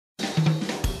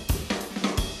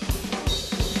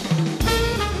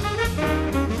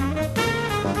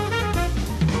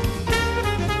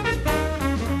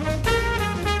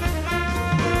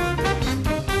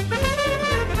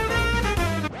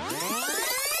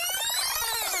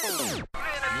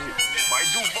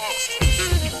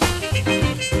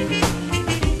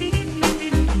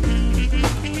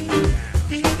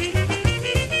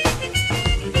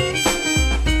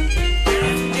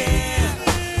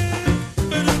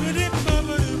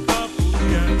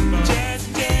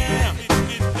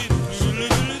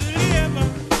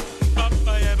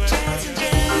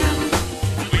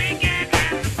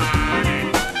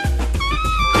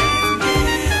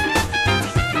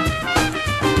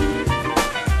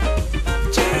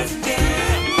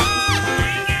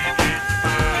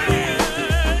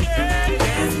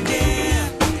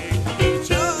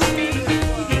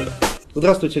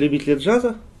Здравствуйте, любители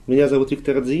джаза! Меня зовут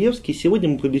Виктор Радзиевский. Сегодня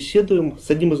мы побеседуем с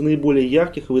одним из наиболее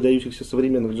ярких и выдающихся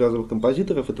современных джазовых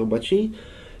композиторов и трубачей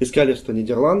из королевства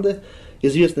Нидерланды,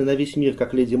 известной на весь мир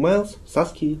как Леди Майлз,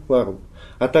 Саскией Лару,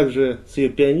 а также с ее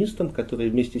пианистом, который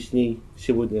вместе с ней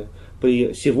сегодня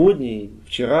и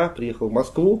вчера приехал в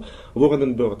Москву,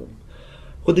 Уорреном Бердом.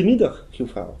 Goedemiddag,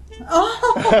 juffrouw.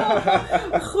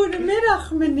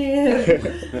 Goedemiddag, meneer.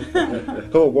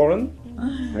 Hello, Warren.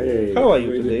 Hey, how are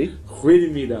you today?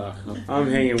 Goedemiddag.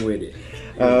 I'm hanging with it.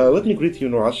 Let me greet you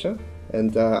in Russia,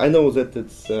 and I know that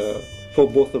it's for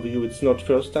both of you it's not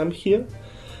first time here,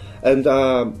 and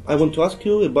I want to ask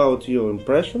you about your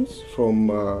impressions from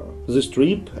this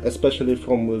trip, especially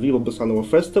from Viva Bossa Nova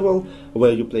Festival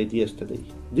where you played yesterday.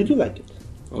 Did you like it?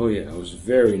 Oh yeah, it was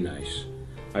very nice.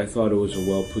 I thought it was a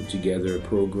well put together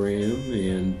program,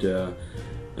 and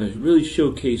it really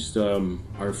showcased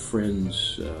our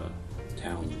friends'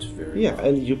 talents very well.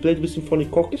 And you played with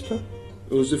symphonic orchestra?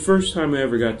 It was the first time I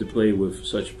ever got to play with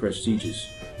such prestigious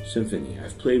symphony.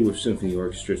 I've played with symphony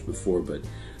orchestras before, but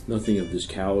nothing of this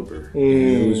caliber.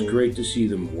 And it was great to see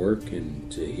them work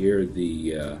and to hear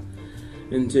the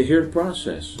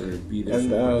process or be there.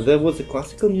 And there was a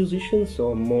classical musicians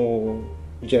or more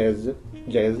jazzy?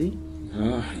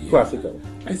 Yeah. Classical.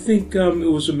 I think it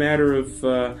was a matter of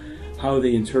how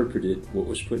they interpreted what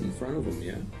was put in front of them.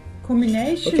 Yeah.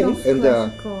 Combination of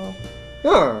classical.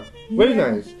 Very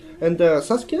nice. And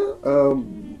Saskia,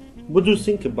 what do you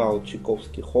think about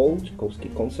Tchaikovsky Hall, Tchaikovsky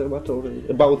Conservatory,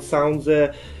 about sound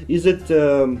there? Is it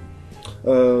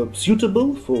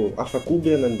suitable for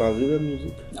Afro-Cuban and Brazilian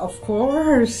music? Of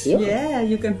course, yeah,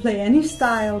 you can play any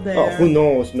style there. Oh, who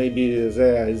knows, maybe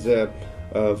there is a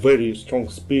very strong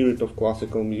spirit of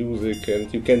classical music and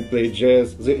you can play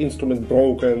jazz, the instrument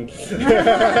broken.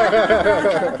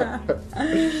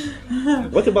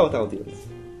 What about audience?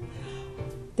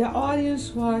 The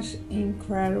audience was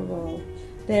incredible.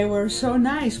 They were so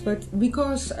nice, but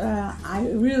because I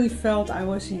really felt I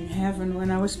was in heaven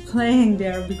when I was playing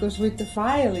there, because with the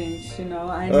violins, you know,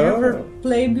 I never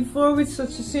played before with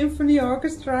such a symphony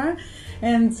orchestra,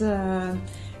 and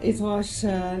it was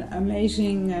an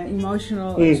amazing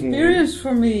emotional experience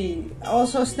for me.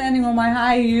 Also standing on my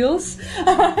high heels.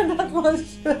 That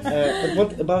was. And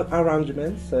what about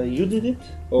arrangements? You did it,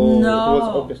 or no, it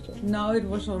was orchestra? No, it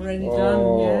was already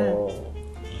done. Yeah.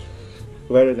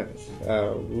 Very nice.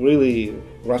 Really,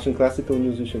 Russian classical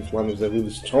musicians, one of the really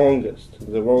strongest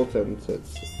in the world, and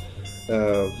it's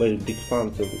very big fun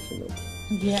to listen to.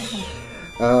 Yeah.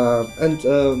 And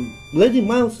Lady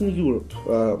Mайлз in Europe,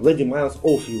 Lady Mайлz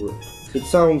of Europe, it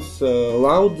sounds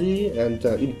loudy and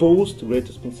imposed great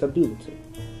responsibility.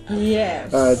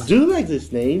 Yes. Do you like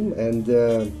this name, and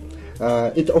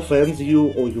it offends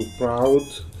you, or you're proud?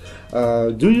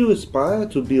 Do you aspire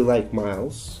to be like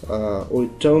Mайлz, or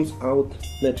it turns out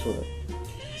naturally?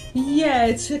 Yeah,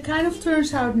 it kind of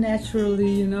turns out naturally,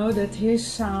 you know, that his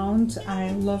sound,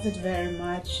 I love it very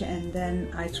much, and then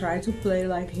I try to play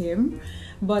like him,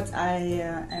 but I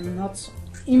am not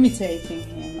imitating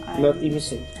him. I'm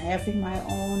having my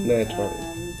own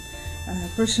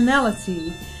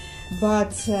personality.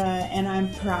 But, and I'm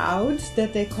proud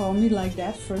that they call me like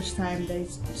that. First time they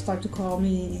start to call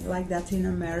me like that in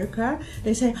America.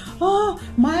 They say, oh,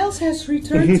 Mайлz has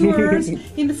returned to Earth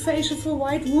in the face of a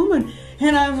white woman.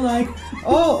 And I'm like,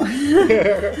 oh,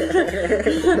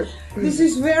 this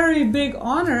is very big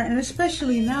honor. And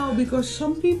especially now, because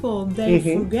some people, they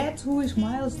forget who is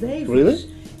Mайлzа Дэвиса. Really?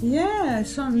 Yeah,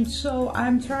 so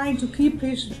I'm trying to keep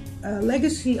his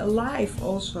legacy alive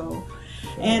also.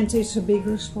 And it's a big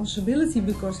responsibility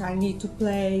because I need to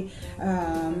play,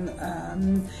 I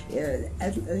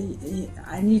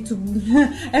need to,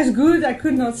 as good I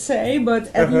could not say, but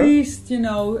at least, you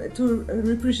know, to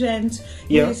represent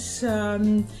his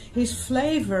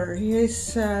flavor,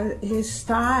 his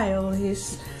style,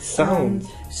 his sound,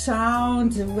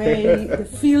 the way, the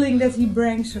feeling that he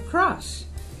brings across.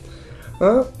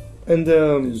 And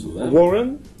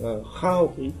Warren,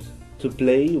 how it to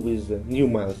play with new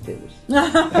Mайлzа Дэвиса?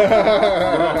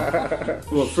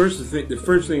 Well, the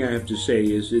first thing I have to say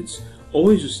is it's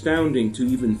always astounding to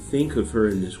even think of her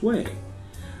in this way.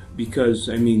 Because,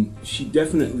 I mean, she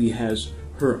definitely has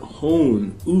her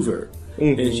own oeuvre,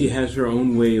 and she has her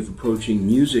own way of approaching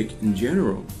music in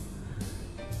general.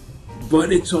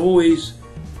 But it's always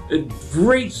a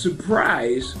great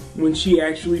surprise when she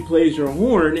actually plays her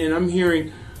horn, and I'm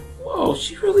hearing, whoa,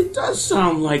 she really does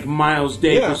sound like Miles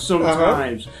Davis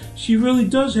sometimes. She really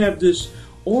does have this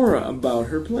aura about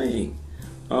her playing.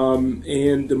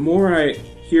 And the more I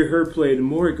hear her play, the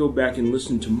more I go back and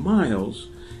listen to Miles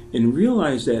and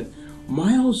realize that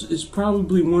Miles is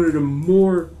probably one of the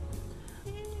more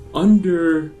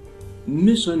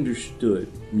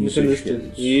misunderstood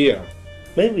musicians. Yeah,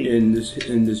 maybe in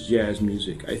this jazz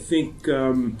music. I think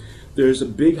there's a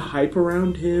big hype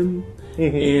around him,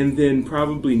 and then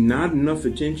probably not enough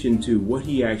attention to what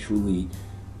he actually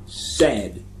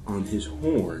said on his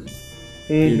horn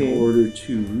in order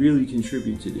to really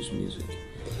contribute to this music.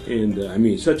 And I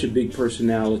mean, such a big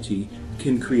personality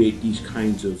can create these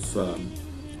kinds of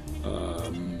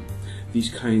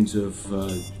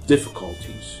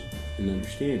difficulties in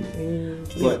understanding.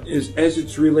 But as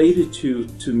it's related to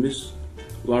Miss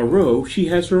Laroo, she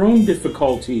has her own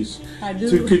difficulties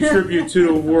to contribute to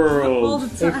the world. All the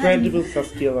time. incredible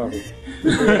Saskia Laroo.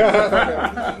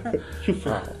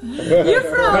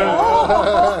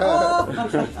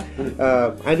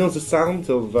 I know the sound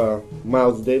of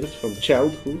Miles Davis from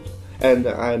childhood, and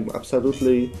I'm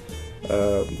absolutely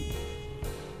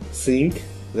think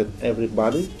that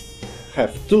everybody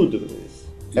have to do this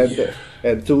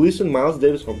and to listen Miles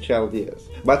Davis from child years.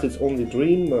 But it's only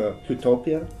dream,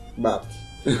 utopia, but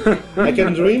I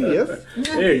can dream, yes.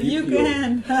 Yeah, you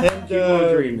can.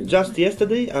 And just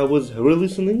yesterday I was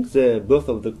re-listening the Birth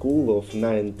of the Cool of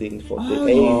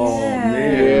 1948. Oh,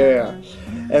 yeah.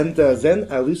 And then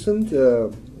I listened a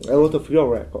lot of your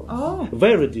records. Oh.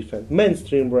 Very different.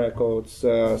 Mainstream records,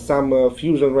 some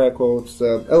fusion records,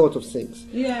 a lot of things.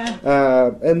 Yeah.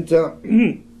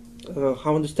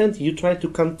 How I understand, you try to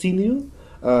continue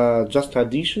just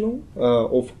traditional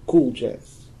of cool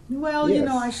jazz. Well, Yes. you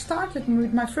know, I started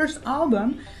with my first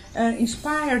album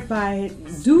inspired by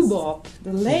Doo-Bop,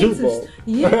 the latest, Doo-Bop.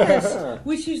 yes,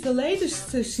 which is the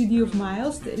latest CD of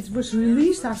Miles. It was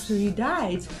released after he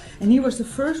died, and he was the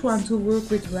first one to work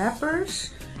with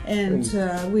rappers and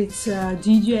with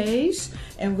DJs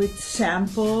and with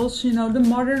samples. You know, the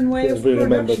modern way of We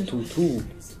remember production. Tutu.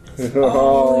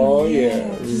 Oh,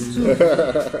 yeah. Tutu.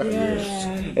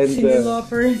 Yeah, And, Cyndi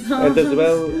Lauper. And as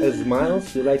well as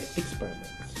Miles, you like experiments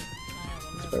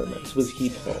with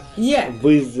hip hop,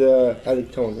 with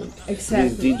electronic,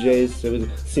 Exactly. with DJs, with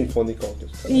symphonic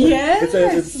orchestra. Yes.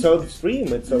 It's so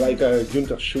extreme. It's like a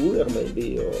Günther Schuller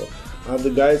maybe, or other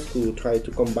guys who try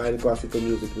to combine classical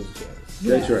music with jazz.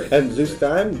 That's right. And this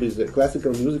time with the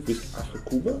classical music with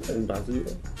Afro-Cuba and Brazil.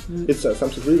 It's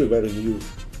something really very new.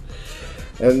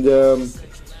 And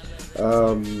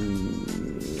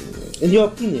in your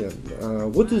opinion,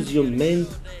 what is your main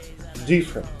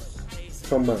difference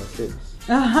from Miles Davis?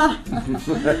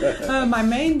 My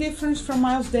main difference from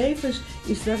Miles Davis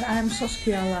is that I'm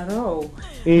Saskia Laroo.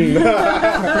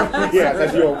 Yeah,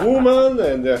 that you're a woman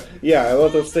and a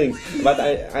lot of things. But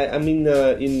I mean,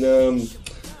 in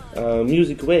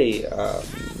music way,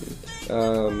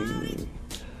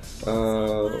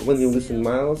 when you listen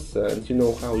Miles and you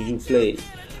know how you play,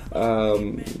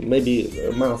 maybe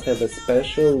Miles have a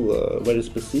special, very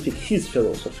specific his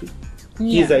philosophy,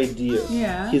 his ideas,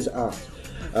 his art.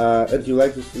 And you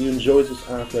like this, you enjoy this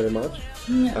art very much.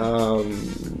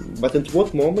 But at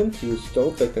what moment you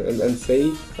stop and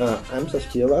say, I'm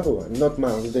Saskia Laroo, I'm not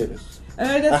Miles Davis.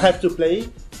 I have to play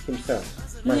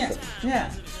myself. Yeah.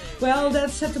 Well,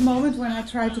 that's at the moment when I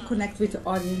try to connect with the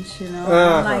audience, you know.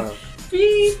 Like,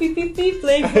 beep, beep, beep, beep,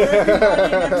 playing for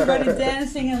everybody, and everybody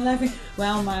dancing and laughing.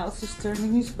 Well, Miles is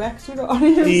turning his back to the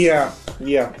audience.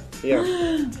 Yeah.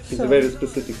 It's a very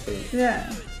specific thing. Yeah.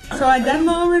 So at that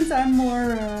moment, I'm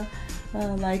more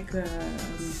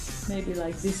maybe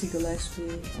like Dizzy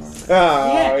Gillespie.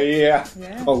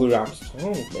 Or Louis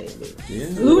Armstrong, maybe. Yeah.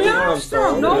 Louis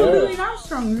Armstrong. Louis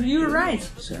Armstrong. You're right.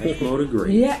 Sash Motor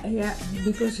great. Yeah,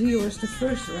 because he was the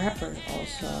first rapper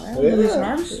also. Louis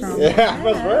Armstrong. First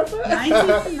rapper.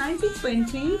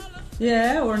 1920.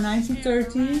 Yeah, or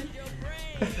 1930.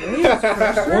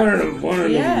 One of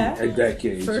them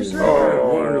decades. First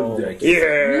one of them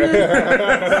decades.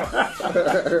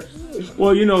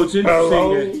 Well, you know, it's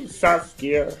interesting.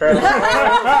 Saskia.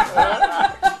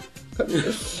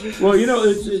 Well, you know,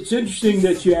 it's interesting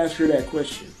that you asked her that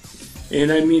question.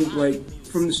 And I mean, like,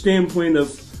 from the standpoint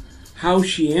of how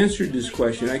she answered this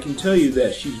question, I can tell you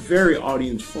that she's very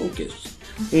audience focused.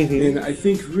 And I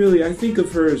think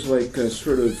of her as like a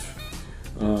sort of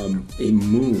a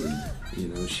moon. You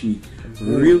know, she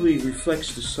really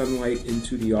reflects the sunlight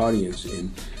into the audience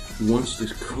and wants to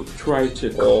try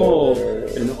to call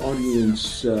an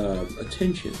audience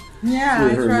attention to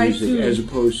her music, as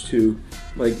opposed to,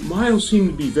 like, Miles seemed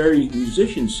to be very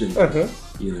musician-centered,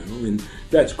 you know, and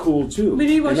that's cool too. But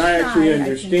he was and I shy, actually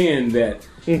understand that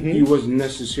he wasn't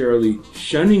necessarily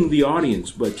shunning the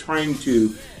audience, but trying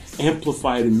to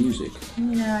amplify the music.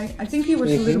 Yeah, I think he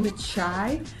was a little bit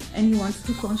shy, and he wanted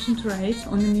to concentrate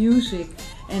on the music.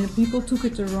 And people took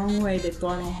it the wrong way. They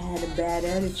thought he had a bad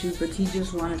attitude, but he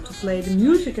just wanted to play the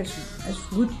music as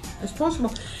good as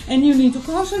possible. And you need to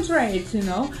concentrate, you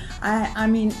know. I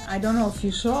mean, I don't know if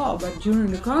you saw, but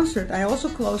during the concert, I also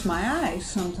closed my eyes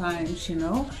sometimes, you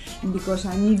know, because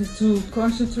I needed to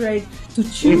concentrate, to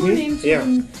tune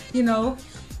into, you know.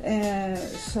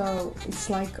 So it's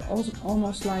like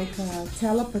almost like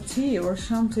telepathy or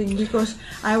something, because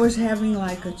I was having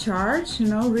like a chart, you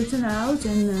know, written out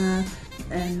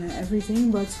and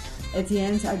everything, but at the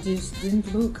end I just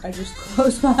didn't look, I just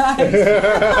closed my eyes.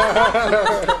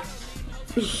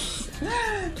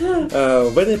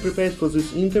 When I prepared for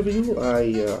this interview,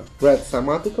 I read some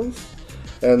articles,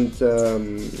 and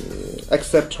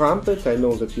except trumpet, I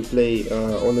know that you play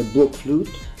on a block flute,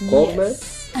 cornet,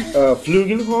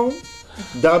 flugelhorn,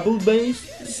 double bass,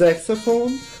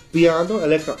 saxophone, piano,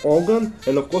 electric organ,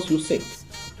 and of course you sing.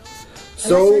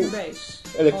 So,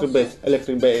 electric bass.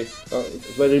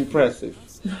 It's very impressive.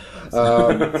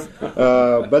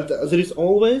 But there is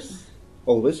always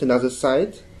another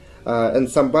side, and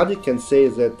somebody can say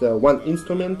that one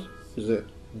instrument is a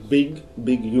big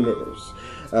universe,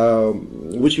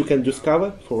 which you can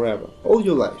discover forever, all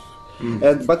your life.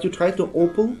 But you try to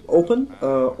open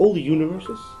all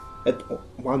universes at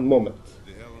one moment.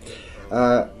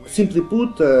 Simply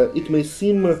put,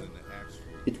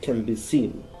 it can be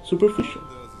seen superficial.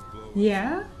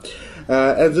 Yeah.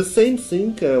 And the same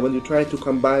thing when you try to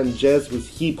combine jazz with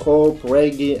hip hop,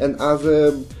 reggae, and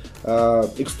other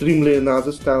extremely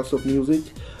another styles of music.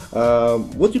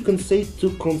 What you can say to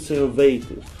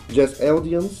conservative jazz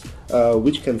audience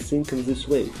which can think in this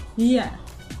way? Yeah,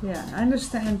 I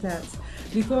understand that,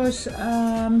 because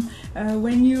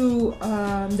when you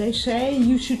they say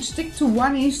you should stick to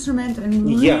one instrument and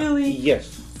really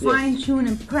fine tune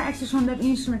and practice on that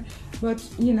instrument, but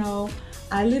you know,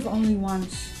 I live only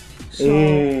once, so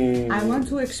I want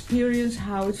to experience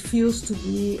how it feels to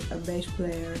be a bass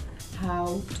player,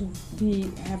 how to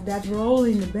have that role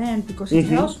in the band, because it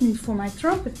helps me for my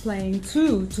trumpet playing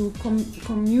too, to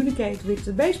communicate with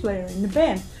the bass player in the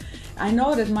band. I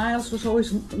know that Miles was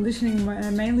always listening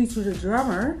mainly to the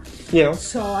drummer,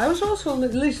 so I was also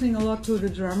listening a lot to the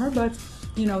drummer, but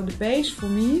you know, the bass for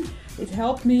me, it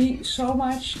helped me so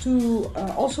much to,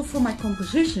 also for my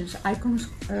compositions. I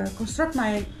construct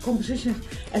my compositions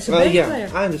as a bass player.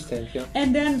 I understand,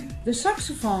 And then the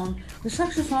saxophone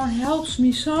helps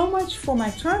me so much for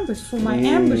my trumpet, for my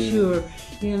embouchure,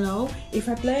 you know. If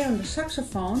I play on the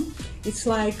saxophone, it's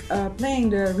like playing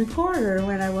the recorder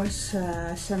when I was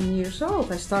 7 years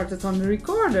old. I started on the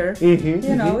recorder,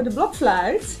 you know, the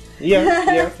blockfluit.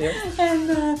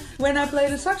 And when I play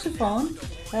the saxophone,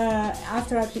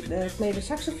 after I play the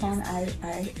saxophone, I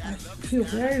feel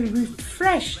very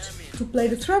refreshed to play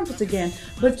the trumpet again.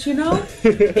 But you know,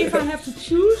 if I have to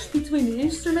choose between the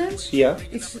instruments,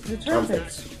 it's the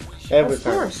trumpet.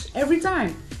 Every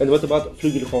time. And what about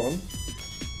flugelhorn?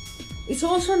 It's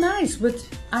also nice, but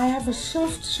I have a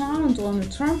soft sound on the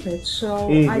trumpet, so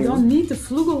I don't need the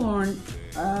flugelhorn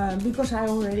because I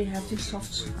already have this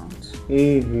soft sound.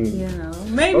 You know,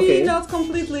 maybe not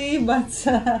completely, but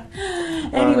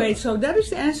anyway. So that is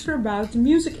the answer about the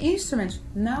music instruments.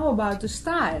 Now about the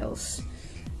styles.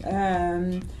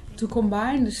 To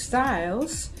combine the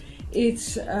styles,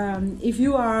 it's if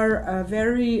you are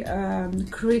very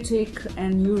critic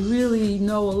and you really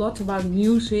know a lot about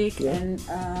music and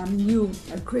you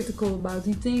are critical about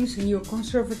the things, and you're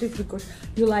conservative because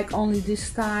you like only this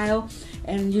style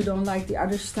and you don't like the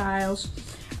other styles,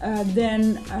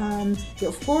 then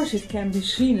of course it can be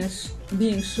seen as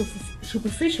being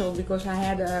superficial, because I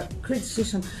had a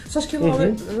criticism. Saskia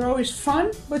Laroo is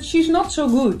fun, but she's not so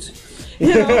good.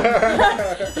 You know?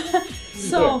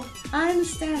 So I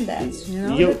understand that, you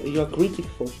know. You're critic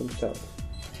for himself.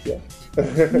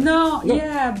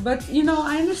 But you know,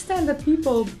 I understand that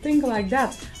people think like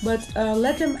that, but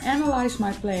let them analyze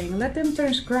my playing, let them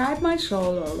transcribe my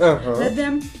solos, let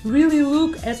them really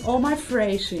look at all my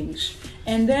phrasings,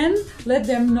 And then let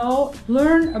them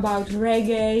learn about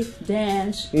reggae,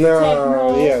 dance,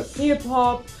 techno, hip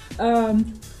hop,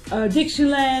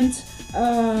 Dixieland,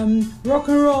 rock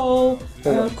and roll,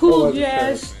 cool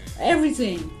jazz,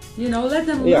 everything. You know, let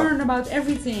them learn about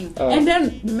everything. And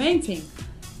then the main thing,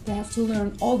 they have to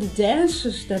learn all the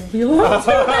dances that belong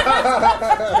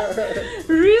to it.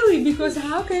 Really, because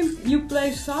how can you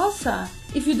play salsa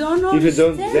if you don't know if you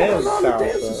don't dance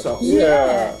salsa?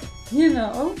 Yeah, you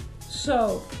know,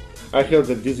 so. I heard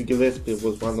that Dizzy Gillespie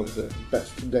was one of the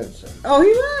best dancers. Oh, he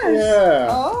was? Yeah.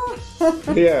 Oh.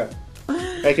 Yeah.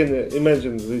 I can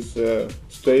imagine this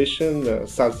situation,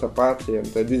 salsa party,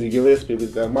 and Dizzy Gillespie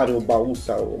with Mario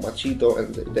Bausa or Machito,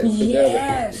 and they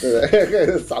dance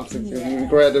together. Something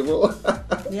incredible.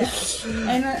 Yeah.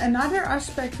 And another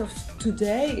aspect of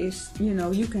today is, you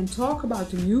know, you can talk about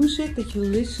the music that you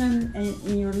listen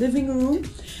in your living room,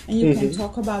 and you can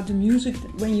talk about the music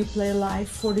when you play live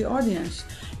for the audience.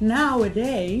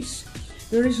 Nowadays,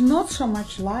 there is not so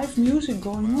much live music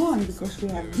going on because we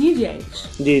have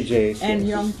DJs and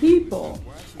young people.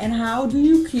 And how do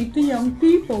you keep the young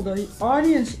people, the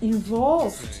audience,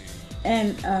 involved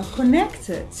and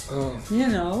connected? You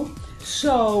know,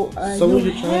 so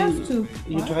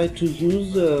you try to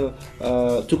use to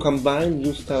combine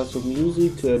new styles of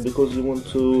music because you want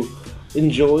to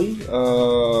enjoy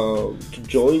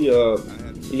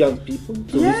young people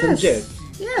to listen jazz.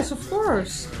 Yes, of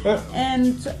course.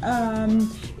 And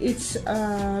it's,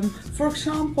 for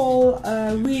example,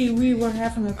 we were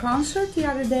having a concert the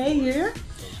other day here,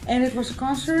 and it was a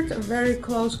concert, a very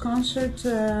close concert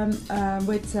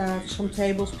with some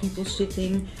tables, people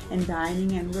sitting and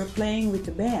dining, and we're playing with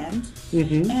the band,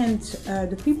 and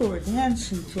the people were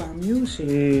dancing to our music,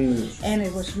 and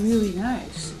it was really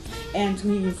nice. And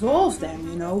we involve them,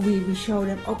 you know, we show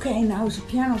them, okay, now it's a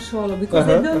piano solo, because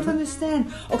they don't understand.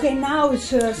 Okay, now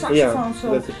it's a saxophone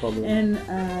solo. That's the problem. And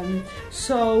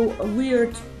so we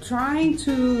are trying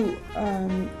to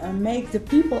make the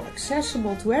people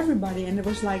accessible to everybody. And it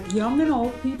was like young and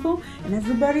old people, and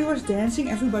everybody was dancing,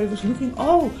 everybody was looking,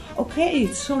 oh, okay,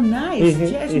 it's so nice,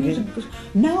 jazz music, because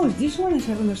now this one is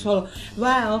having a solo.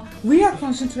 While we are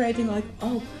concentrating like,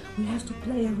 oh, we have to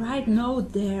play a right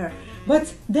note there.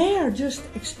 But they are just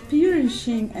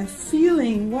experiencing and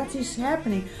feeling what is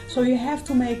happening. So you have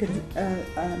to make it.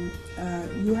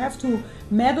 You have to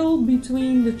meddle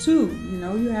between the two. You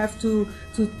know, you have to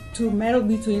meddle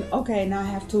between. Okay, now I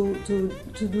have to do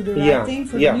the right thing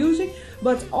for the music,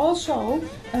 but also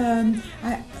you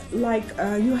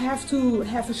have to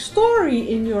have a story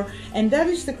in your. And that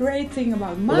is the great thing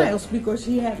about Miles, because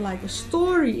he had like a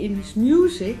story in his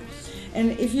music.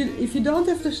 And if you don't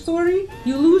have the story,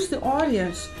 you lose the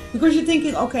audience, because you're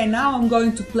thinking, okay, now I'm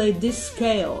going to play this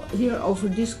scale here over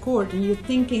this chord, and you're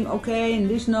thinking, okay, in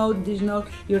this note,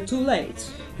 you're too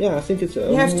late. Yeah, I think it's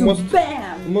you have to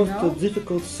most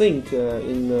difficult thing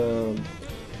in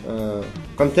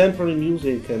contemporary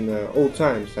music and old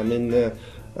times. I mean,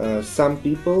 some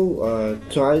people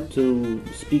try to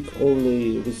speak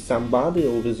only with somebody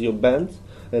or with your band,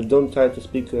 and don't try to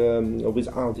speak with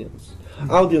audience.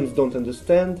 Audience don't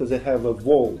understand. They have a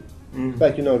wall,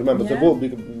 like, you know, remember the wall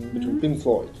between Pink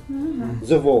Floyd,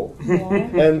 the wall,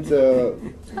 and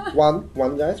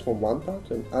one guy's from one part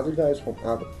and other guys from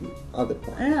other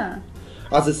part,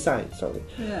 other side. Sorry,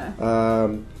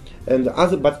 and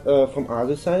from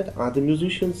other side, other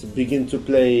musicians begin to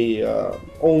play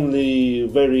only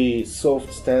very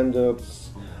soft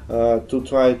standards to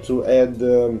try to add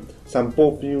some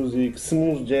pop music,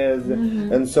 smooth jazz,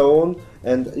 and so on.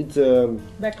 And it's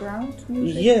background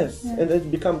music. Yes, and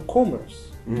it becomes commerce.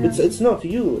 It's not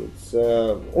you. It's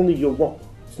only your work.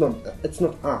 It's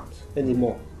not art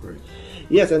anymore. Right.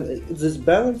 Yes, and it's this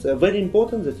balance very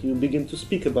important that you begin to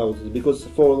speak about it, because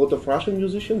for a lot of Russian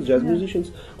musicians, jazz musicians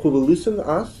who will listen to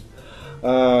us,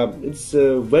 it's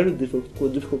a very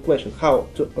difficult question: how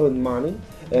to earn money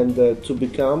and to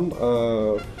become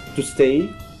to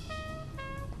stay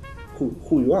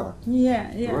who you are. Yeah.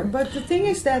 Right. But the thing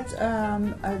is that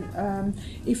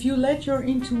if you let your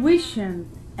intuition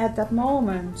at that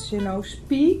moment, you know,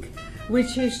 speak,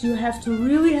 which is you have to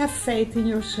really have faith in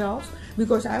yourself.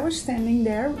 Because I was standing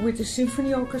there with the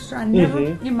symphony orchestra. I never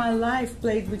in my life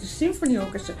played with the symphony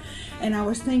orchestra, and I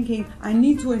was thinking, I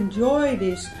need to enjoy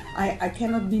this. I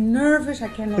cannot be nervous, I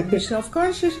cannot be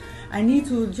self-conscious. I need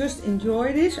to just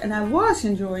enjoy this, and I was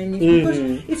enjoying it because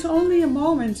it's only a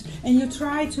moment, and you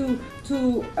try to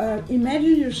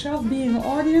imagine yourself being an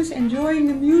audience enjoying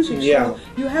the music. So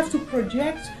you have to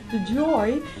project the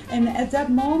joy, and at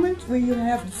that moment when you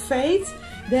have the faith,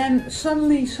 then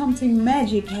suddenly something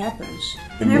magic happens,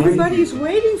 and everybody is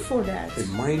waiting for that.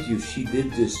 And mind you, she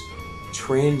did this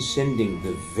transcending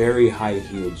the very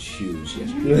high-heeled shoes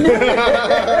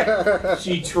yesterday.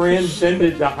 She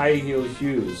transcended the high-heeled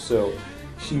shoes, so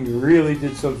she really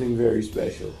did something very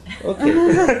special. Okay.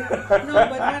 No, but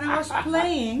when I was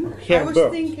playing, I was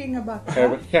thinking about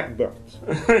Bird. Byrd.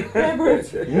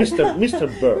 Mr.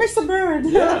 Bird. Mr. Byrd.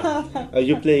 Yeah.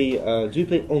 You play? Do you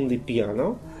play only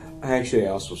piano? Actually, I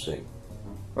also sing.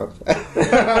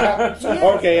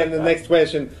 Okay, and the next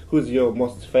question: who's your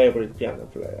most favorite piano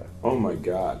player? Oh my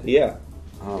God. Yeah.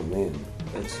 Oh man,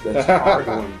 that's a hard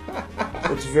one.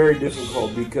 It's very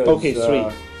difficult because. Okay, three.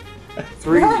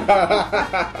 Three.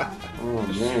 Oh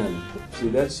man, see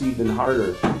that's even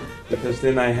harder because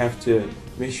then I have to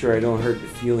make sure I don't hurt the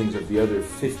feelings of the other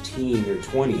 15 or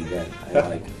 20 that I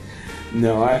like.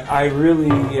 No, I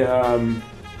really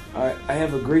I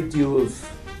have a great deal of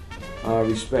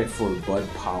respect for Bud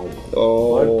Powell.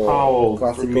 Oh, Bud Powell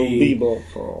for me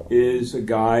bebop. is a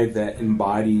guy that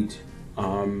embodied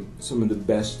some of the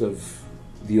best of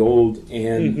the old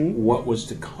and what was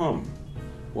to come.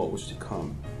 What was to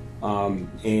come.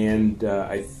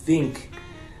 I think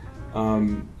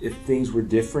if things were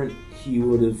different, he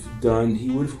would have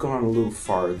gone a little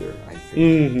farther. I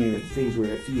think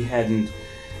if he hadn't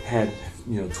had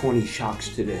 20 shocks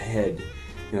to the head,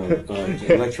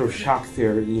 electroshock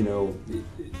therapy,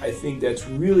 I think that's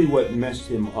really what messed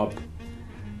him up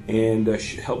and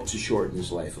helped to shorten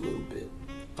his life a little bit.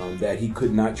 That he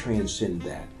could not transcend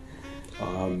that.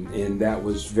 And that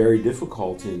was very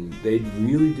difficult, and they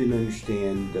really didn't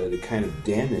understand the kind of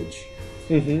damage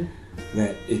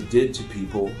that it did to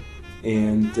people.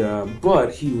 And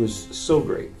but he was so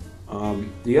great.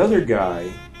 The other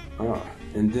guy,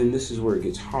 and then this is where it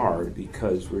gets hard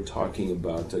because we're talking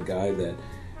about a guy that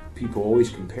people always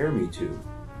compare me to,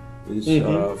 is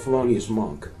Thelonious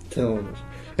Monk. And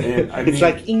It's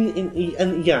like in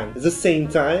and yang at the same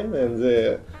time,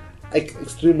 and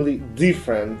extremely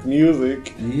different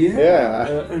music. Yeah.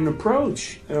 An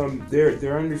approach.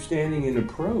 Their understanding and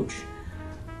approach.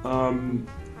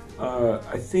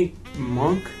 I think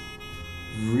Monk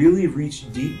really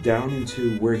reached deep down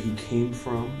into where he came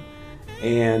from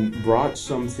and brought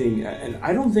something. And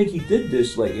I don't think he did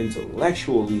this like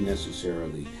intellectually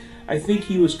necessarily. I think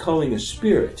he was culling a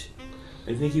spirit.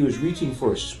 I think he was reaching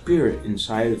for a spirit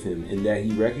inside of him, and that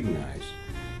he recognized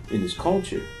in his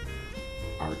culture.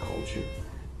 Our culture,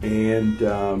 and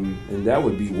that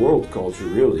would be world culture,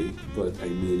 really. But I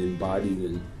mean, embodied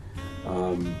in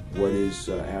what is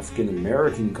African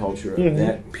American culture of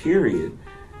that period,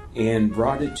 and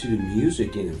brought it to the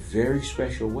music in a very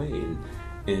special way, and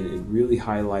it really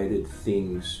highlighted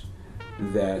things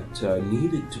that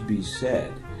needed to be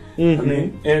said. I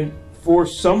mean, and for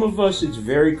some of us, it's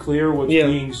very clear what's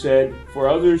being said. For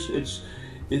others, it's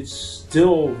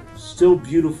still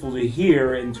beautiful to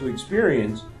hear and to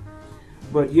experience.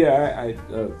 But yeah,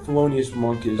 Thelonious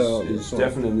Monk is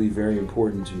definitely very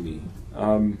important to me.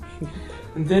 And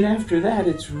then after that,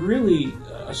 it's really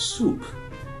a soup.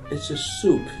 It's a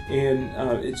soup, and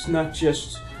it's not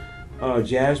just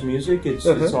jazz music. It's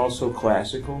also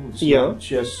classical. It's not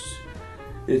just.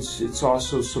 It's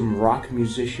also some rock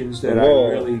musicians that I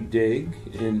really dig,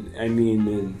 and I mean,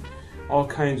 and all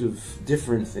kinds of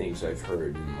different things I've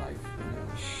heard in life.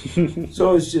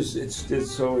 So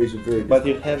it's always a very. But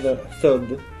you have a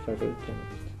third favorite pianist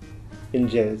in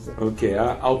jazz. Okay,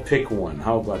 I'll pick one.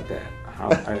 How about that?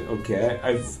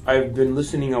 I've been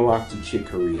listening a lot to Chick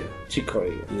Corea.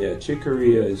 Yeah, Chick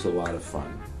Corea is a lot of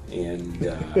fun, and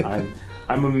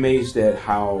I'm amazed at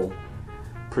how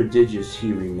prodigious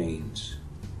he remains.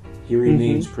 He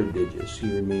remains prodigious. He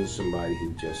remains somebody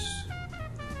who just.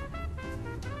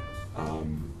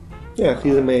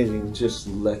 He's amazing. Just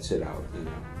lets it out,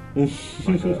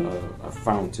 like a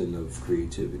fountain of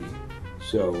creativity.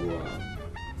 So,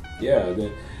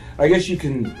 I guess you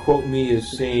can quote me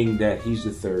as saying that he's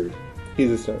the third. He's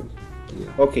the third. Yeah.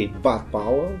 Okay, Bud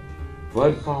Powell.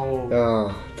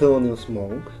 Thelonious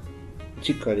Monk.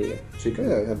 Chick Corea.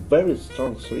 A very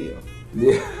strong trio.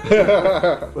 Yeah.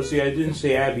 Well, see, I didn't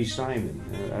say Abby Simon.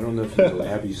 I don't know if you know who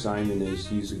Abby Simon is.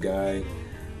 He's a guy,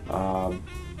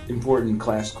 important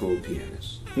classical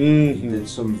pianist. He did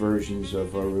some versions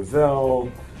of Ravel.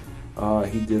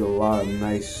 He did a lot of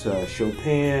nice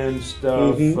Chopin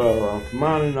stuff,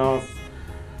 Rachmaninoff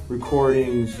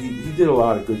recordings. He did a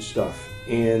lot of good stuff,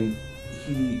 and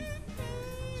he's a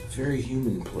very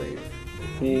human player.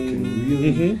 He can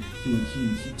really, he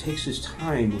takes his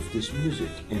time with this music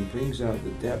and brings out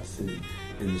the depth and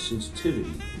the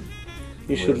sensitivity.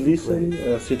 You should listen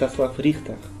Sviatoslav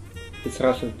Richter. It's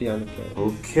Russian piano player.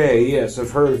 Okay, yes,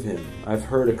 I've heard of him. I've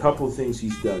heard a couple of things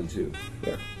he's done too.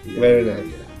 Yeah, very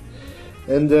nice.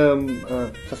 And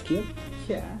Saskia?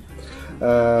 Yeah.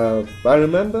 I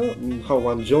remember how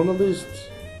one journalist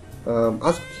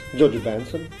asked George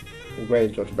Benson, the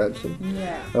great George Benson,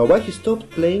 why he stopped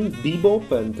playing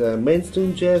bebop and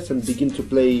mainstream jazz and began to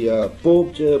play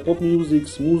pop music,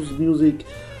 smooth music.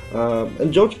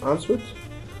 And George answered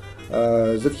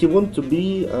that he wants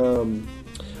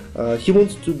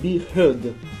to be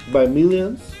heard by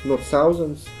millions, not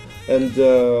thousands. And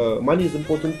money is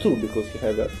important too, because he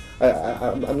had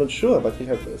I'm not sure, but he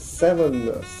had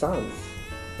 7 sons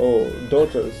or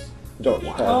daughters. George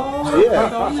had. Oh,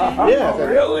 yeah, yes,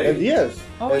 really? And yes.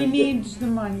 Oh, and, he needs the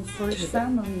money for his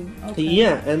family. Okay.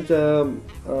 Yeah, and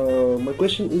my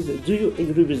question is, do you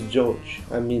agree with George?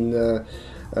 I mean, that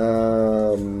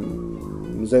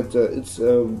it's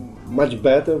much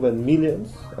better when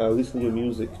millions listen to your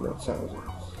music, not thousands.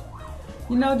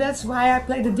 You know, that's why I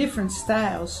play the different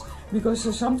styles, because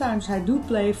sometimes I do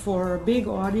play for a big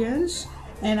audience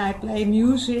and I play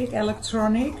music,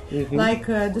 electronic, like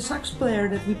the sax player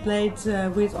that we played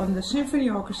with on the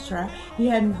symphony orchestra. He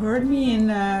hadn't heard me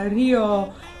in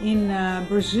Rio in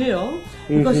Brazil,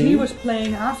 because he was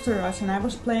playing after us and I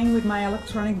was playing with my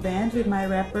electronic band, with my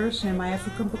rappers and my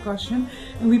African percussion,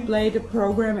 and we played a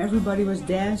program, everybody was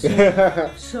dancing.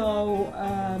 So,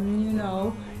 you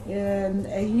know, and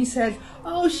he said,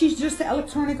 "Oh, she's just an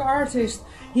electronic artist."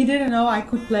 He didn't know I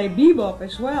could play bebop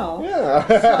as well. Yeah,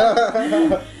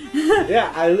 so,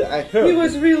 yeah, I heard. He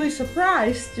was really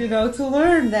surprised, you know, to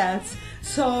learn that.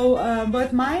 So,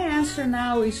 but my answer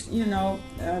now is, you know,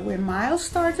 when Miles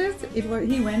started,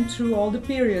 he went through all the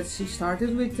periods. He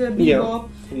started with bebop,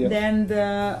 then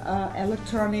the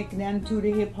electronic, then to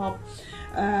the hip hop.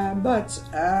 But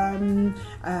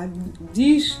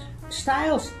these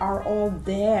styles are all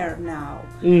there now,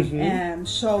 and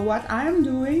so what I'm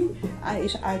doing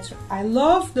is I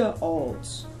love the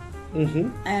olds,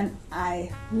 and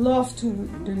I love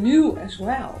the new as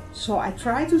well. So I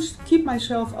try to keep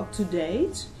myself up to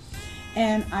date,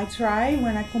 and I try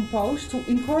when I compose to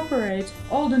incorporate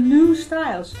all the new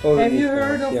styles. Have you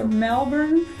heard of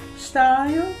Melbourne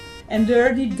style and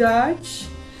Dirty Dutch?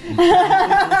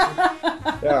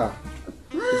 Yeah,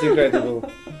 it's incredible.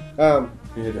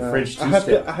 The French I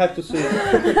have to say,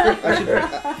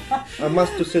 I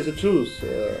must to say the truth,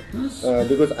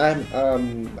 because I'm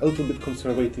a little bit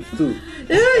conservative too.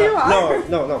 Yeah, you are.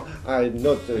 No, I'm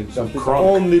not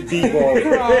only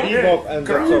bebop and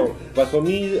that's all. But for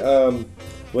me,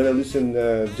 when I listen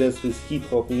just with hip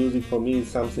hop music, for me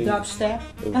it's something. Dubstep.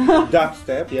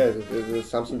 Dubstep, yeah, it's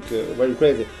something very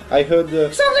crazy. I heard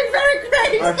something very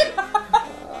crazy.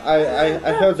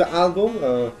 I heard the album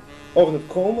Ornette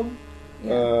Coleman.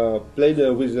 Played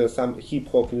with some hip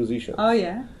hop musicians. Oh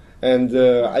yeah. And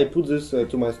I put this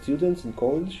to my students in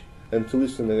college and to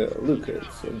listen. Look,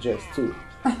 it's jazz too.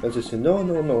 And they say no,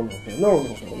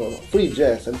 free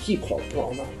jazz and hip hop.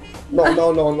 No.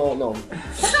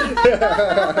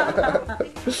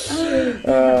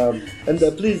 And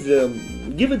please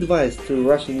give advice to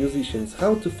Russian musicians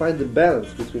how to find the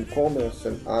balance between commerce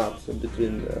and arts, and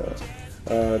between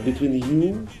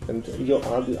you and your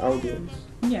audience.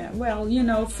 Yeah, well, you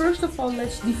know, first of all,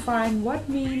 let's define what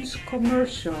means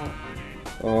commercial.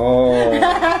 Oh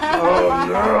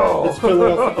no! It's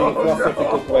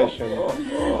philosophical question.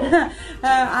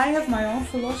 I have my own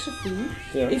philosophy.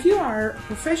 Yeah. If you are a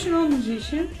professional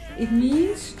musician, it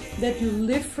means that you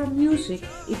live from music.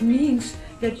 It means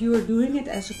that you are doing it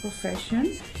as a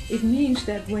profession. It means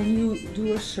that when you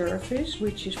do a service,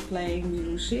 which is playing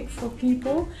music for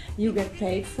people, you get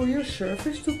paid for your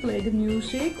service to play the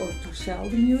music or to sell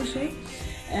the music.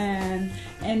 And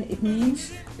it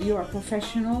means you are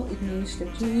professional, it means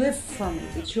that you live from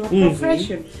it, it's your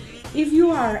profession. If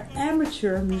you are an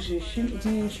amateur musician, it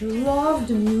means you love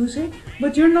the music,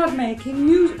 but you're not making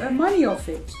money off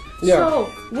it. Yeah. So,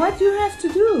 what do you have to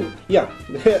do? Yeah,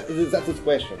 that's the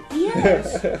question.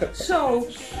 Yes. So,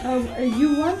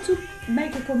 you want to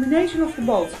make a combination of the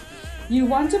both. You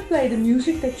want to play the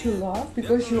music that you love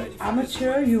because you're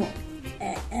amateur, you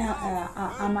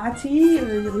amati,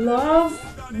 you love,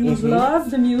 means love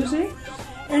the music,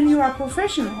 and you are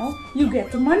professional, you get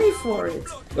the money for it,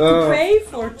 to pay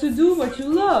for, to do what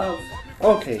you love.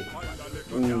 Okay.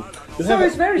 So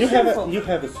it's very simple. You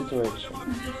have a situation.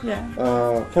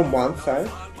 Yeah. From one side,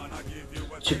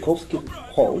 Tchaikovsky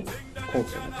Hall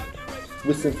concert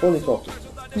with symphonic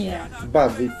orchestra. Yeah.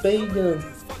 But they paid,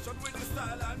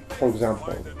 for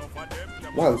example,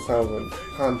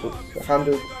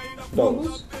 $1,100.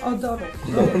 Dollars? Oh, dollars.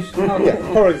 Yeah,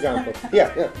 for example.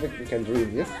 Yeah, we can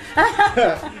dream, yes.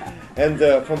 And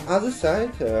from other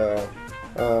side,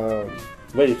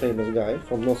 very famous guy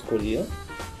from North Korea.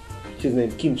 his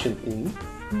name Kim Chen-in,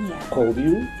 Yeah. called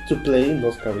you to play in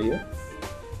North Korea.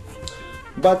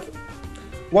 But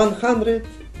 $100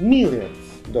 million.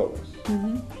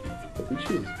 What do you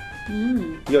choose?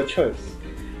 Your choice.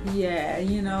 Yeah,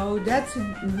 you know, that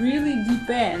really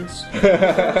depends.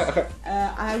 Because,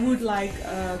 I would like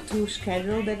to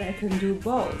schedule that I can do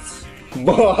both.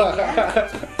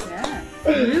 Yeah,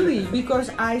 really,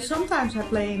 because sometimes I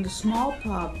play in the small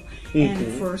pub and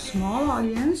for a small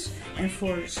audience and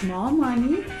for small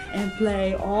money and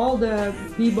play all the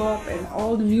bebop and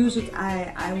all the music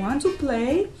I want to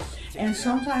play. And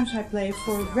sometimes I play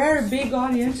for a very big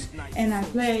audience and I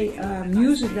play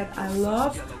music that I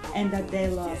love and that they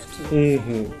love too.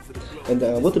 And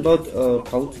what about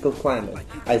political climate?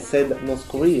 I said that North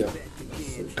Korea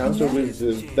is a country with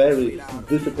a very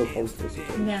difficult political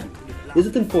situation. Yeah. Is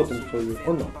it important for you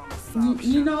or not?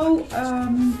 You know,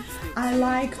 I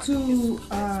like to,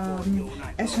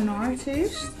 as an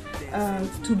artist,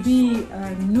 to be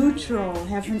neutral,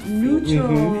 have a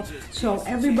neutral, so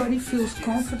everybody feels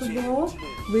comfortable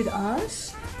with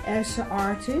us as an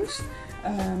artist.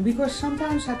 Because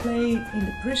sometimes I play in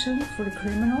the prison for the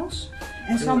criminals,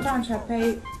 and sometimes I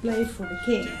play for the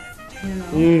king, you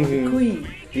know, the queen.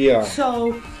 Yeah.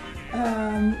 So,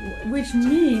 which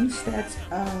means that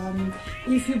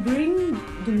if you bring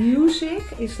the music,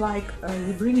 it's like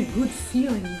you bring a good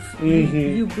feeling.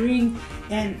 You bring,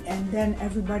 and then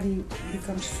everybody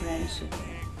becomes friends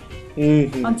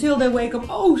again. Until they wake up.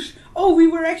 Oh, we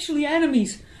were actually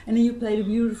enemies. And then you play the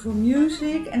beautiful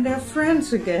music, and they're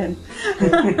friends again.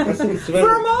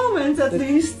 For a moment, at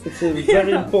least. It's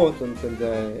very important, and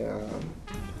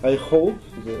I hope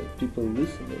that people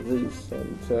listen to this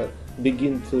and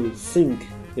begin to think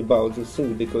about this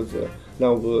thing, because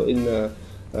now in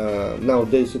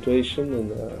nowadays situation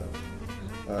and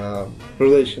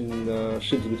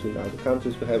relationships between other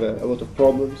countries, we have a lot of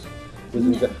problems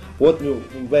with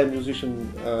where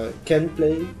musicians can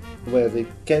play, where they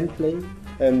can't play.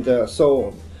 And so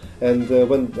on. And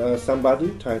when somebody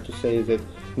tried to say that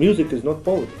music is not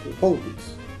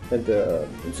politics, and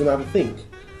it's another thing,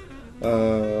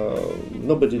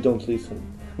 nobody don't listen.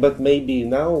 But maybe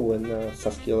now when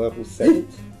Saskia Laroo said it,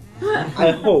 I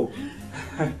hope.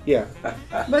 Yeah.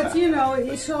 But you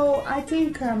know, so I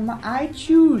think I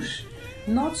choose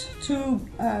not to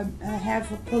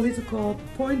have a political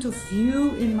point of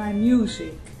view in my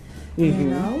music, you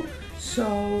know.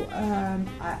 So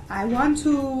I want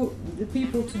the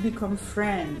people to become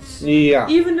friends. Yeah.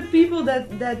 Even the people that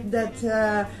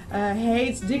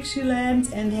hate Dixieland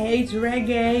and hate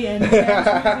reggae and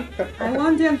jazz music, I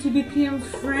want them to become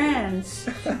friends.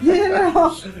 You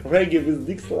know. Reggae with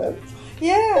Dixieland.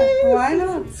 Yeah, why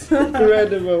not?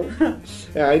 Incredible.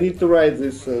 Yeah, I need to write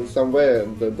this somewhere,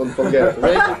 and don't forget,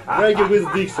 reggae with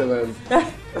Dixieland.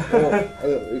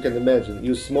 You can imagine,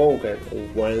 you smoke and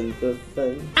when the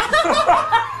thing.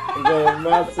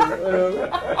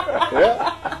 Yeah,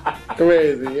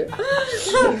 crazy.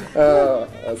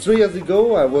 Yeah. 3 years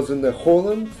ago, I was in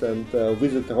Holland and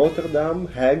visited Rotterdam,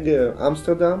 Hague,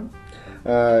 Amsterdam.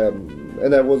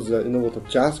 And I was in a lot of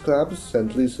jazz clubs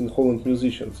and listened Holland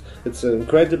musicians. It's an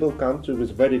incredible country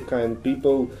with very kind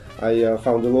people. I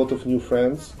found a lot of new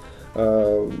friends.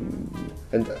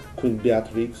 And Queen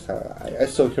Beatrix, I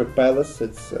saw her palace.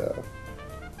 It's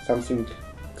something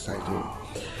exciting.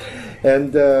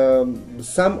 And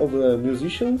some of the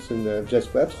musicians in the jazz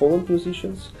clubs, Holland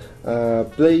musicians,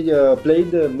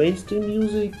 played mainstream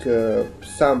music.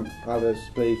 Some others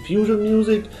play fusion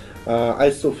music. I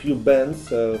saw few bands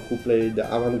who played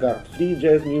avant-garde free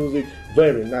jazz music.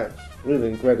 Very nice, really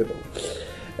incredible.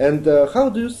 And how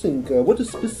do you think, what is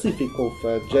specific of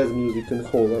jazz music in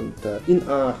Holland, in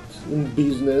art, in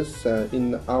business,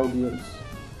 in audience?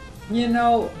 You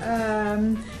know,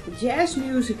 jazz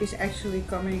music is actually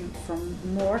coming from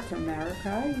North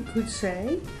America, you could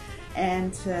say,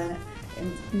 and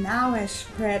now has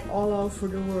spread all over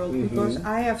the world, because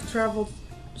I have traveled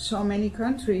so many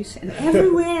countries, and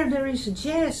everywhere there is a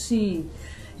jazz scene.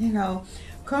 You know,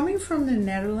 coming from the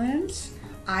Netherlands,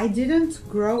 I didn't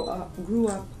grew up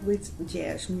with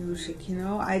jazz music, you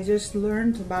know. I just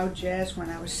learned about jazz when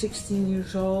I was 16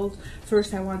 years old.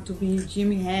 First I wanted to be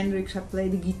Jimi Hendrix. I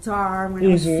played the guitar when I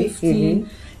was 15,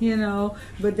 you know.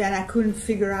 But then I couldn't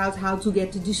figure out how to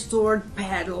get the distort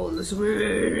pedal,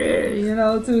 you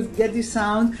know, to get the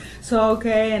sound. So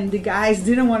okay, and the guys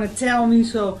didn't want to tell me,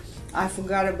 so I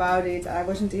forgot about it. I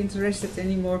wasn't interested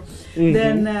anymore.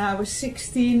 Then I was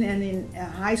 16, and in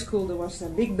high school there was a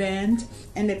big band,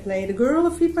 and they played "The Girl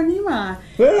of Ipanema,"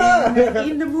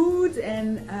 and, "In the Mood,"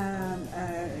 and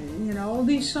you know, all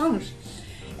these songs.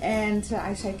 And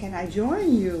I said, "Can I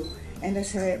join you?" and I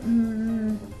said,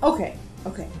 okay.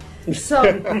 So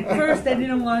first they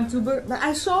didn't want to, but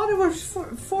I saw there were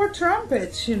four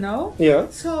trumpets, you know. Yeah.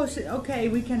 So I said, okay,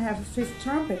 we can have a fifth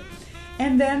trumpet.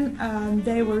 And then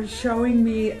they were showing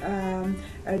me,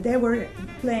 they were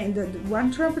playing, the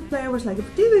one trumpet player was like, I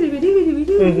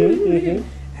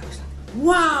was like,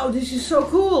 wow, this is so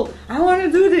cool. I want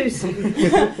to do this.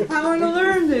 I want to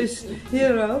learn this, you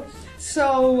know.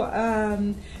 So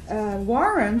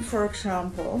Uorren, for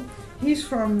example, he's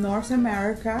from North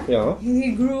America. Yeah.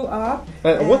 He grew up.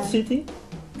 What city?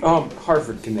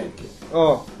 Hartford, Connecticut.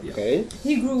 Oh, okay.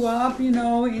 He grew up, you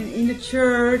know, in the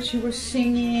church. He was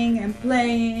singing and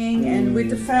playing and with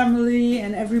the family,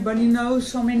 and everybody knows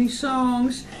so many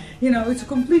songs. You know, it's a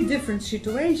complete different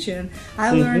situation.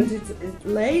 I learned it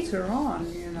later on,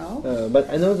 you know. But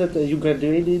I know that you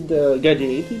graduated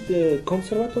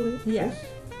conservatory? Yes.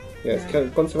 Yes,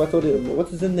 conservatory.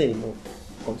 What is the name of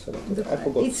conservatory? I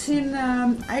forgot. It's in,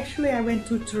 actually I went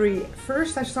to 3.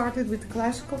 First I started with the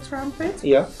classical trumpet.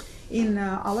 Yeah. In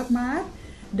Alkmaar.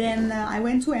 Then I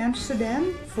went to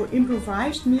Amsterdam for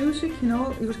improvised music, you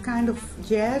know, it was kind of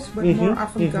jazz, but more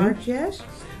avant-garde jazz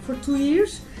for 2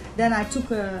 years. Then I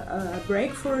took a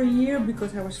break for a year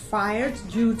because I was fired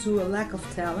due to a lack of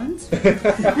talent.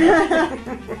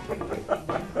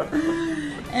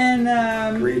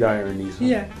 And great ironies. Huh?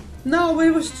 Yeah. No, it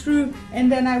was true.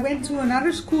 And then I went to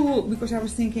another school because I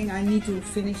was thinking I need to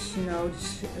finish, you know,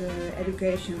 this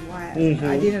education. Why?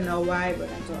 I didn't know why, but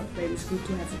I thought maybe it's good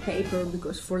to have a paper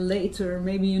because for later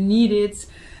maybe you need it.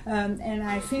 And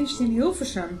I finished in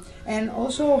Hilversum. And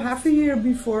also half a year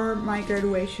before my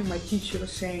graduation, my teacher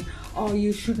was saying, "Oh,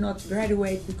 you should not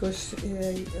graduate because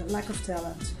lack of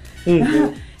talent."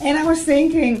 And I was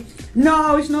thinking,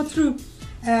 no, it's not true.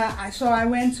 So I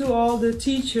went to all the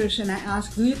teachers and I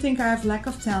asked, do you think I have lack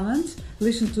of talent?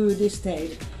 Listen to this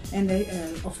tape. And they,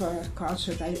 of a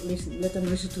concert, I let them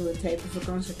listen to a tape of a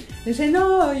concert. They say,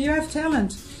 no, you have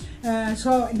talent.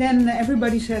 So then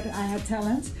everybody said I had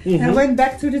talent. And I went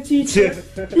back to the teacher.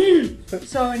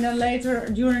 So and then later,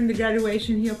 during the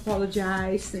graduation, he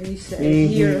apologized and he said,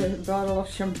 here, a bottle of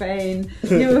champagne.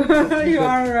 You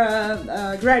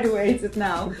are graduated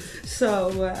now. So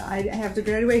I have the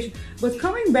graduation. But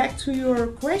coming back to your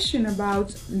question about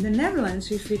the Netherlands,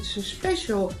 if it's a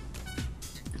special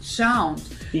sound.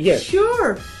 Yes.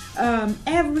 Sure.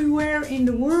 Everywhere in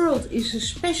the world is a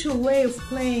special way of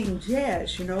playing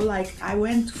jazz, you know, like I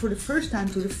went for the first time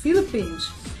to the Philippines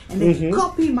and they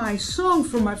copy my song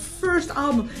from my first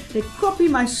album, they copy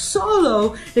my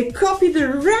solo, they copy the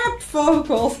rap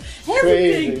vocals,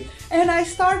 everything. Crazy. And I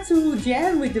start to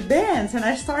jam with the bands and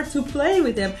I start to play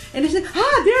with them and they said,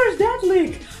 there's that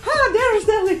lick, there's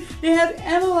that lick. They had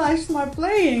analyzed my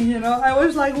playing, you know, I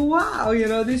was like, wow, you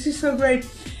know, this is so great.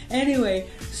 Anyway,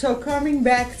 so coming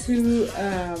back to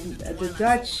the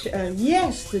Dutch,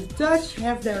 yes, the Dutch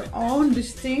have their own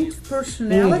distinct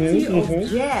personality of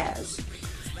jazz.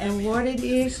 And what it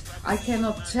is, I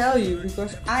cannot tell you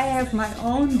because I have my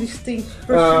own distinct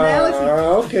personality.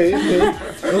 Okay.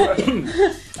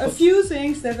 A few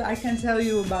things that I can tell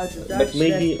you about the Dutch. But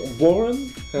maybe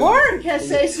Uorren? Uorren can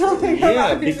say something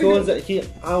about it. Because he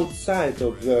outside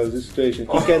of the situation.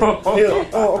 He can.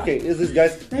 Okay. Is this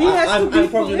guy? I'm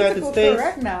from the United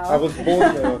States. Now. I was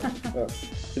born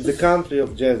in the country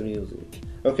of jazz music.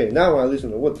 Okay, now I listen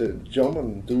to what the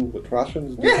Germans do, what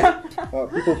Russians do,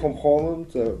 people from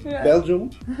Holland,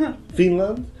 Belgium,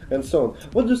 Finland, and so on.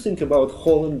 What do you think about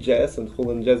Holland jazz and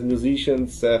Holland jazz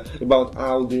musicians, about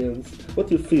audience? What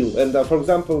do you feel? And for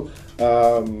example,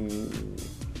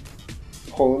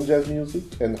 Holland jazz music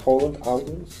and Holland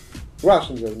audience,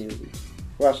 Russian jazz music.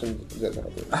 Russian jazz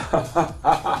audience.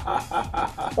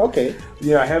 Okay.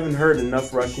 Yeah, I haven't heard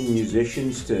enough Russian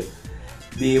musicians to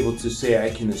be able to say I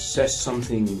can assess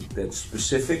something that's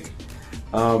specific,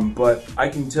 but I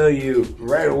can tell you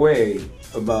right away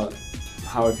about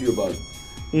how I feel about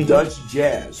Dutch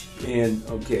jazz. And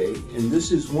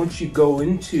this is once you go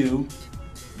into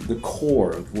the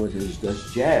core of what is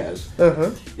Dutch jazz,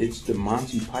 it's the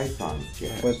Monty Python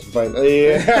jazz.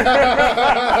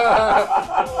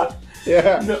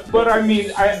 Yeah. No, but I mean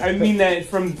that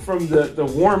from the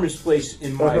warmest place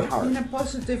in my heart. In a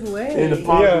positive way. In a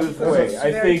positive way. I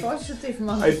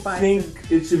think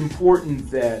it's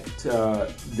important that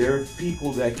there are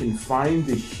people that can find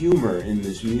the humor in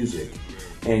this music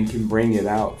and can bring it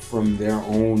out from their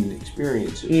own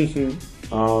experiences.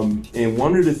 And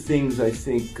one of the things I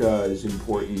think is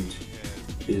important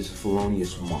is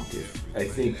Thelonious Monk. I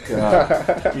think,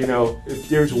 you know, if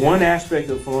there's one aspect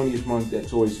of Thelonious Monk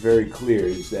that's always very clear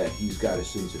is that he's got a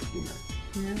sense of humor.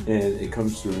 and it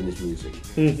comes through in his music.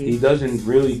 He doesn't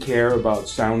really care about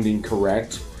sounding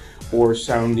correct or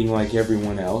sounding like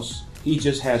everyone else. He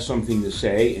just has something to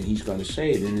say, and he's going to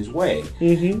say it in his way.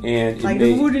 And like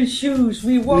the wooden shoes,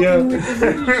 we walk in with the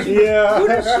wooden shoes.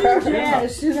 Wooden shoe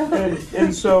jazz, you know.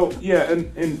 And so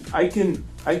and I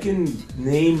can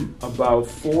name about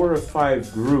 4 or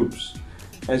 5 groups,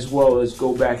 as well as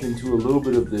go back into a little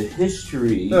bit of the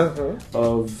history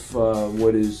of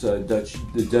what is the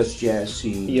Dutch jazz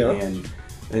scene,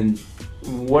 and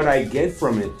what I get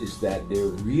from it is that they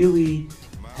really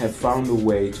have found a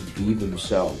way to be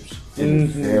themselves in a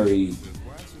very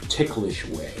ticklish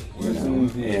way, you know.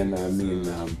 And I mean,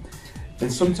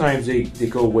 and sometimes they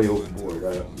go way overboard.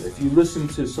 If you listen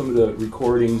to some of the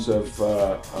recordings of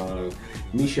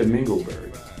Misha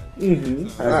Mingelberg,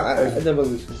 I never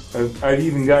listened. I've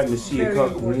even gotten to see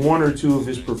one or two of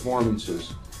his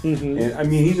performances, and I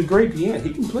mean, he's a great pianist.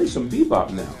 He can play some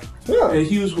bebop now. Yeah. And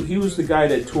he was the guy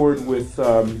that toured with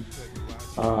Eric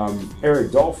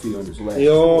Dolphy on his last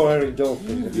tour. Eric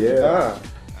Dolphy. Yeah.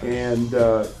 And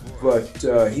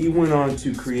but he went on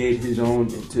to create his own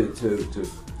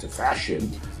to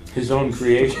fashion his own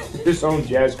creation, his own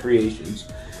jazz creations,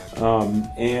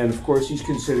 and of course he's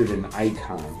considered an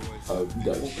icon of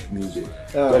Dutch music,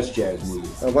 Dutch jazz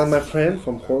music. One of my friend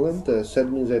from Holland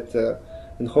said me that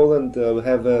in Holland we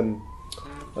have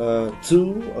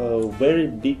 2 very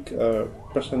big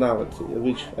personality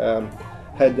which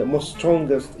had the most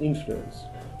strongest influence.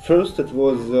 First it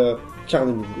was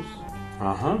Charlie Mingus.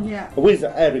 With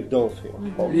Eric Dolphy.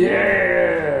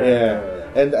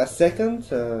 And a second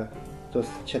it was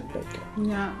Chet Baker.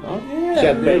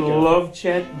 Chet Baker. Love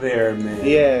Chet there, man.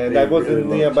 Yeah, and I was in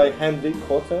nearby Hendrick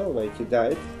Hotel where he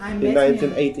died in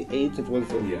 1988. It was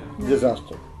a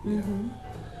disaster. And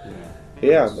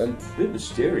it's a bit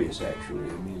mysterious, actually.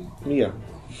 I mean,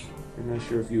 I'm not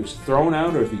sure if he was thrown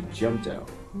out or if he jumped out,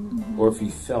 or if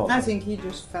he fell out. I think he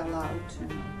just fell out.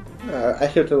 I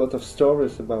heard a lot of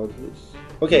stories about this.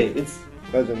 Okay, it's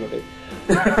legendary.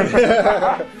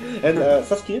 And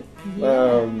Saskia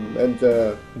and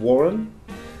Uorren,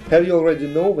 have you already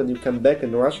know when you come back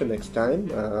in Russia next time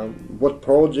what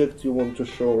project you want to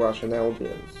show Russian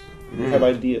audience? You have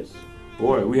ideas?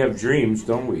 Boy, we have dreams,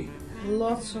 don't we?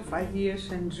 Lots of ideas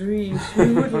and dreams.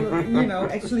 We would, you know,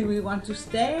 actually we want to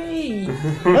stay.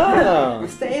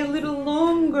 Stay a little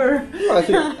longer. I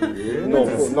think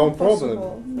no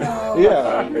problem. No.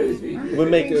 Yeah, we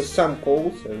make some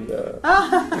calls and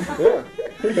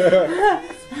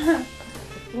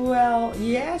Well,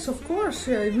 yes, of course,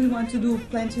 we want to do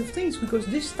plenty of things because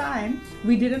this time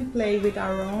we didn't play with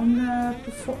our own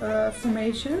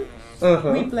formation.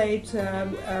 We played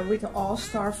with the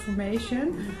all-star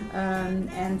formation,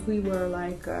 and we were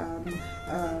like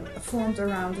formed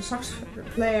around the sax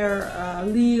player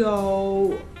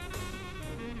Leo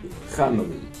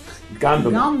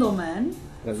Gandelman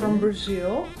from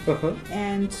Brazil,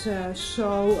 and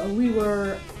so we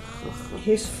were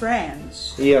his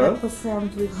friends that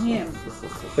performed with him.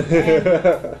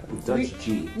 Dutch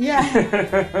G. Yeah.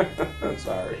 I'm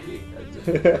sorry.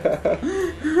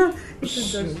 It's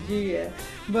a Dutch G, yeah.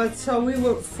 But so we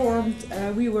were formed,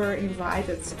 we were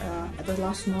invited at the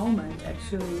last moment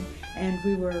actually, and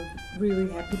we were really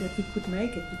happy that we could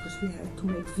make it because we had to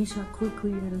make visa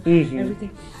quickly and everything.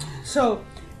 So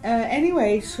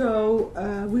anyway, so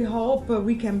we hope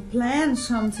we can plan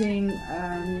something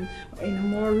in a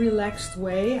more relaxed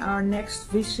way, our next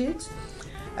visit.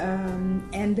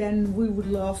 And then we would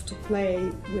love to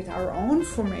play with our own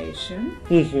formation,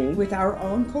 with our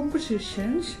own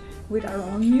compositions, with our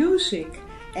own music.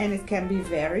 And it can be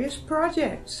various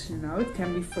projects, you know, it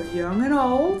can be for young and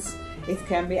old, it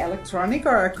can be electronic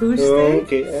or acoustic.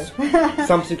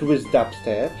 Something with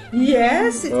dubstep.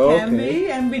 Yes, it can be,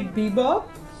 and with bebop.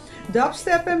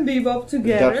 Dubstep and bebop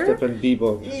together. Dubstep and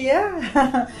bebop.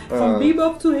 Yeah, from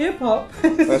bebop to hip hop.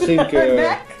 I think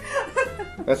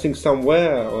I think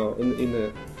somewhere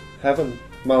in heaven,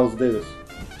 Mylza Дэвис,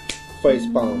 face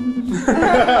palm.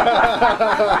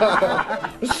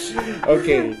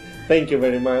 Okay, thank you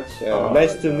very much.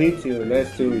 Nice to meet you.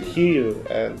 Nice to hear you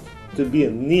and to be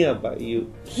nearby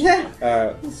you. Yeah,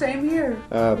 same here.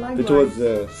 It was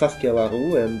Saskia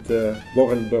Laroo and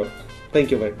Uorren Berd. Thank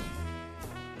you very much.